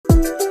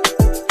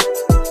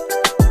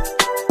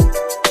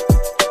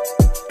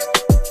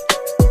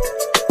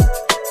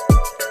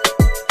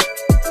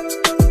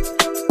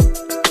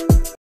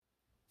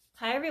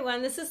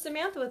everyone. This is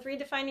Samantha with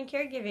Redefining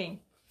Caregiving.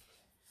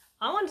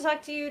 I want to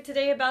talk to you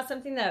today about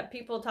something that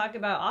people talk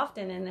about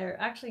often, and they're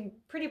actually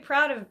pretty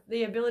proud of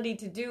the ability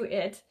to do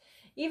it,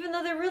 even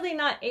though they're really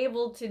not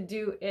able to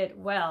do it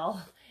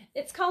well.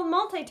 It's called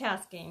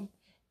multitasking.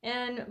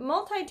 And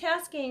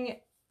multitasking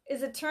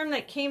is a term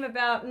that came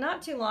about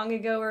not too long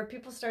ago where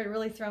people started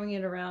really throwing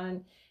it around.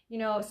 And, you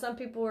know, some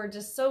people were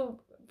just so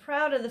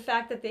proud of the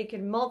fact that they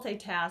could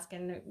multitask,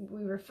 and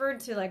we referred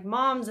to like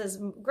moms as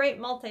great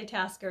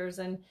multitaskers,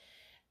 and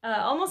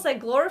almost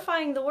like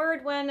glorifying the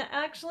word when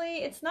actually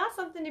it's not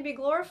something to be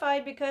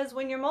glorified, because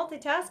when you're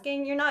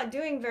multitasking, you're not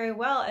doing very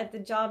well at the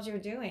jobs you're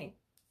doing.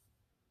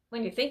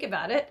 When you think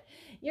about it,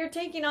 you're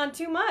taking on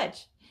too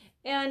much.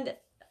 And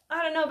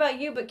I don't know about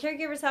you, but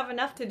caregivers have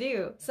enough to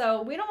do.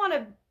 So we don't want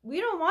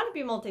to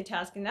be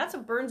multitasking. That's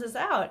what burns us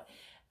out.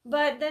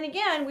 But then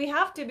again, we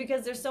have to,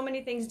 because there's so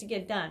many things to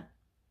get done.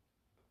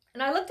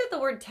 And I looked at the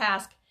word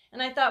task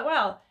and I thought,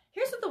 wow,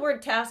 here's what the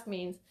word task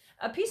means.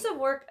 A piece of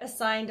work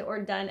assigned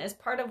or done as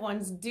part of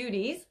one's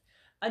duties,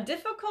 a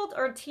difficult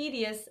or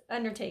tedious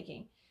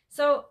undertaking.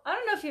 So I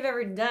don't know if you've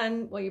ever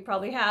done, well, you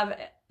probably have,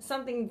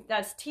 something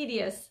that's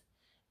tedious.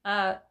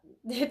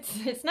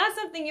 It's not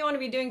something you want to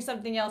be doing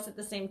something else at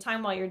the same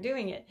time while you're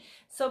doing it.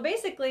 So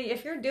basically,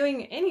 if you're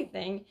doing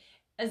anything,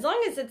 as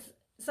long as it's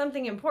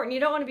something important, you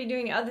don't want to be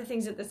doing other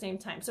things at the same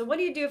time. So what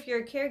do you do if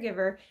you're a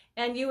caregiver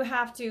and you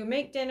have to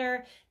make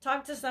dinner,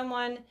 talk to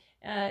someone,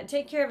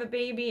 take care of a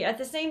baby at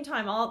the same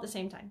time, all at the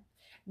same time?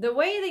 The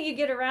way that you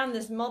get around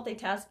this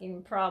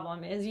multitasking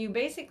problem is you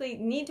basically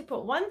need to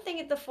put one thing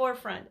at the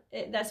forefront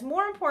that's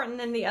more important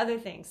than the other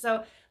things.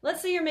 So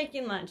let's say you're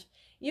making lunch.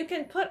 You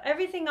can put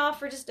everything off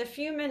for just a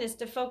few minutes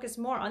to focus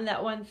more on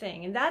that one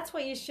thing. And that's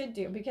what you should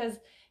do, because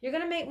you're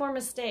going to make more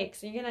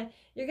mistakes. You're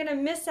going to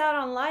miss out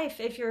on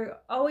life if you're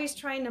always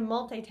trying to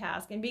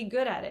multitask and be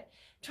good at it.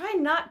 Try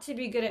not to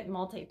be good at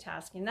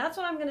multitasking. That's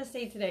what I'm going to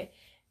say today.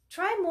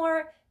 Try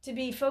more to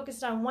be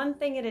focused on one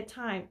thing at a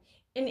time,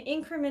 in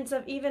increments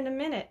of even a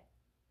minute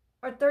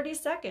or 30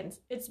 seconds.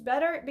 It's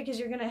better because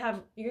you're going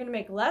to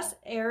make less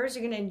errors,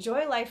 you're going to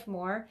enjoy life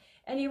more,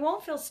 and you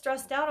won't feel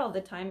stressed out all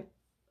the time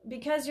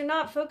because you're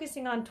not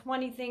focusing on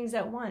 20 things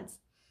at once.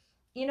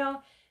 You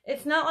know,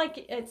 it's not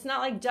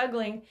like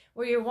juggling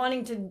where you're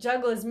wanting to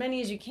juggle as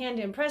many as you can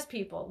to impress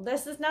people.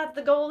 This is not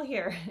the goal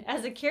here.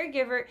 As a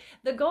caregiver,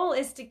 the goal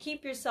is to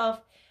keep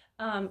yourself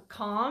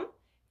calm,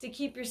 to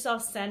keep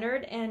yourself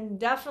centered, and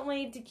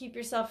definitely to keep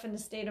yourself in a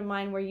state of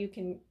mind where you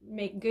can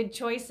make good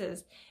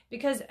choices,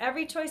 because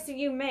every choice that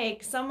you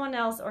make, someone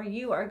else or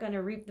you are going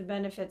to reap the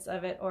benefits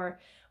of it, or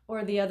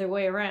the other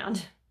way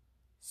around.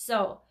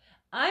 So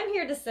I'm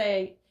here to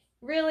say,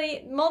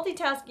 really,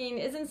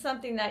 multitasking isn't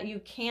something that you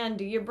can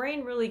do. Your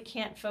brain really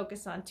can't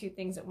focus on two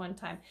things at one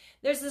time.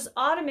 There's this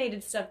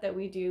automated stuff that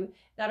we do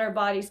that our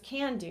bodies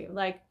can do.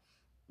 Like,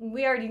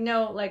 we already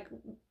know, like,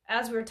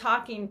 as we're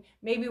talking,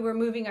 maybe we're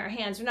moving our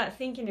hands. We're not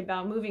thinking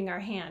about moving our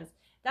hands.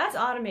 That's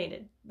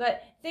automated.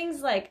 But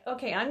things like,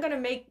 okay, I'm going to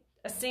make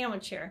a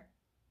sandwich here,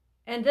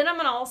 and then I'm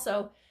going to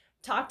also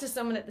talk to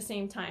someone at the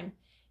same time.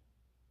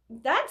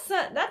 That's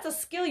a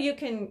skill you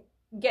can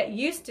get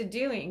used to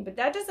doing, but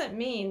that doesn't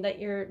mean that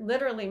you're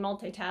literally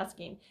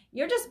multitasking.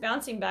 You're just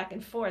bouncing back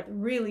and forth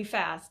really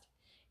fast.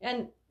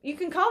 And you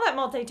can call that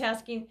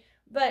multitasking,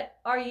 but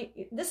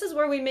this is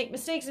where we make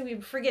mistakes and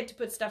we forget to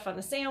put stuff on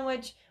the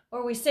sandwich,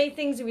 or we say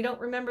things and we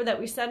don't remember that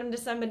we said them to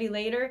somebody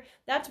later.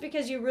 That's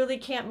because you really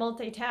can't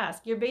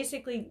multitask. You're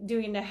basically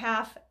doing a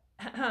half,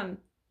 I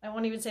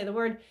won't even say the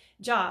word,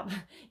 job.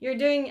 You're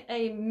doing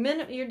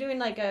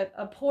like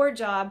a poor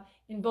job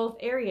in both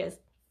areas.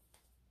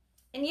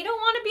 And you don't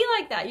want to be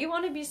like that. You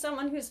want to be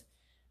someone who's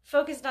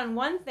focused on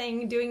one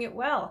thing, doing it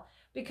well.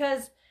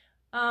 Because,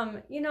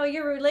 you know,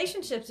 your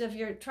relationships, if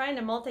you're trying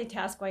to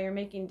multitask while you're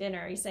making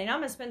dinner, you're saying, I'm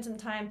going to spend some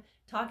time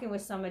talking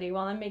with somebody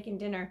while I'm making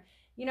dinner.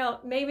 You know,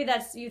 maybe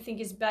that's, you think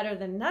is better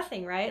than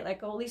nothing, right? Like,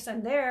 oh, at least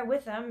I'm there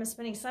with them, I'm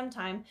spending some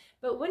time.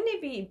 But wouldn't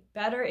it be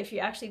better if you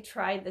actually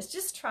tried this?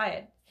 Just try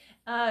it.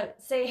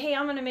 Say, hey,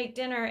 I'm going to make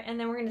dinner, and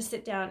then we're going to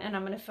sit down and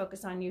I'm going to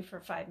focus on you for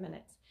 5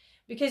 minutes.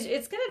 Because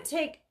it's going to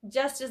take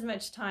just as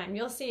much time.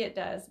 You'll see it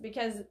does.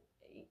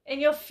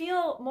 And you'll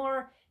feel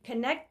more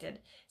connected.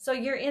 So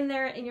you're in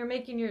there and you're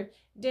making your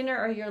dinner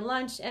or your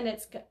lunch, and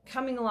it's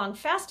coming along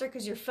faster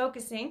because you're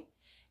focusing.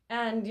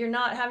 And you're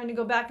not having to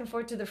go back and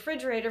forth to the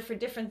refrigerator for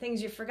different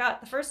things you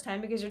forgot the first time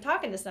because you're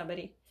talking to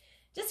somebody.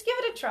 Just give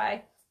it a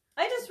try.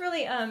 I just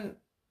really,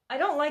 I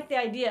don't like the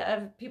idea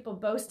of people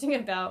boasting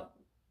about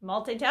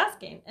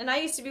multitasking. And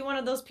I used to be one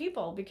of those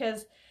people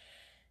because,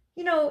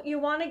 you know, you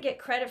want to get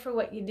credit for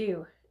what you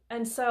do.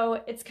 And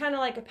so it's kind of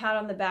like a pat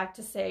on the back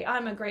to say,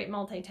 I'm a great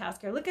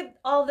multitasker. Look at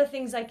all the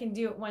things I can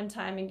do at one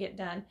time and get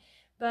done.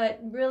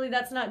 But really,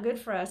 that's not good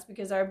for us,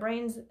 because our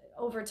brains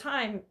over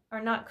time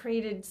are not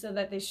created so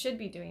that they should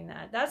be doing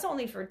that. That's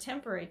only for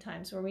temporary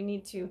times where we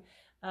need to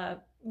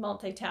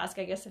multitask,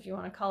 I guess, if you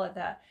want to call it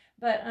that.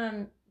 But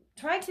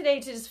try today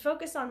to just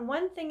focus on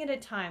one thing at a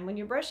time. When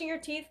you're brushing your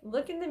teeth,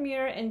 look in the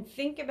mirror and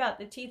think about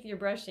the teeth you're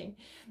brushing.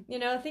 You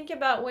know, think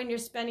about when you're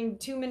spending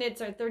 2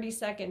 minutes or 30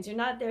 seconds. You're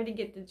not there to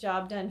get the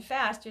job done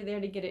fast. You're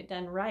there to get it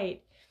done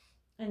right.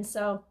 And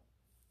so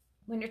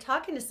when you're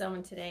talking to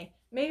someone today,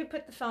 maybe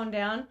put the phone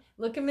down,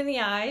 look them in the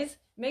eyes,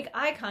 make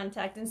eye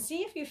contact, and see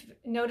if you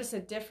notice a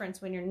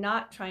difference when you're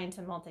not trying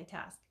to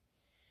multitask.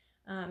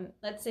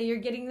 Let's say you're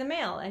getting the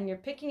mail and you're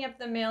picking up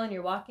the mail and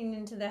you're walking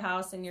into the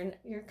house and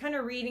you're kind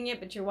of reading it,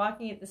 but you're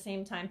walking at the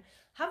same time.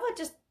 How about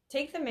just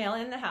take the mail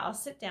in the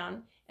house, sit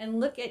down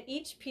and look at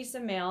each piece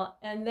of mail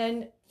and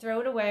then throw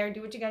it away or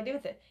do what you got to do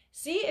with it.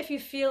 See if you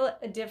feel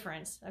a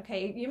difference.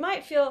 Okay, you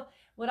might feel,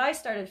 what I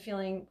started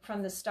feeling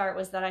from the start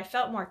was that I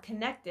felt more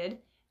connected,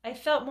 I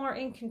felt more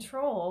in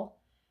control,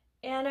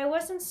 and I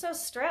wasn't so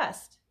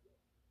stressed.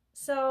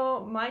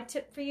 So my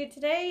tip for you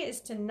today is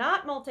to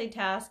not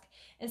multitask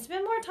and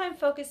spend more time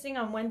focusing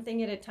on one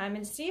thing at a time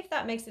and see if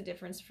that makes a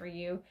difference for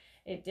you.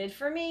 It did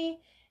for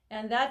me.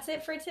 And that's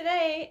it for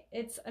today.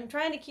 I'm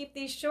trying to keep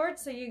these short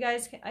so you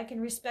guys I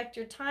can respect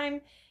your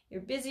time.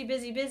 You're busy,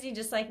 busy, busy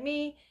just like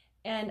me.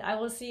 And I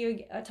will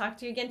talk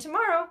to you again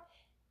tomorrow.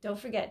 Don't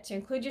forget to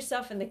include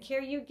yourself in the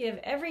care you give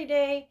every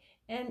day.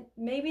 And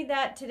maybe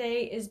that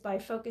today is by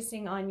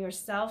focusing on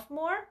yourself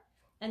more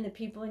and the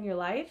people in your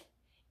life,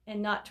 and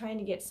not trying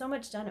to get so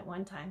much done at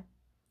one time.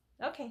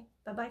 Okay,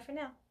 bye-bye for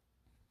now.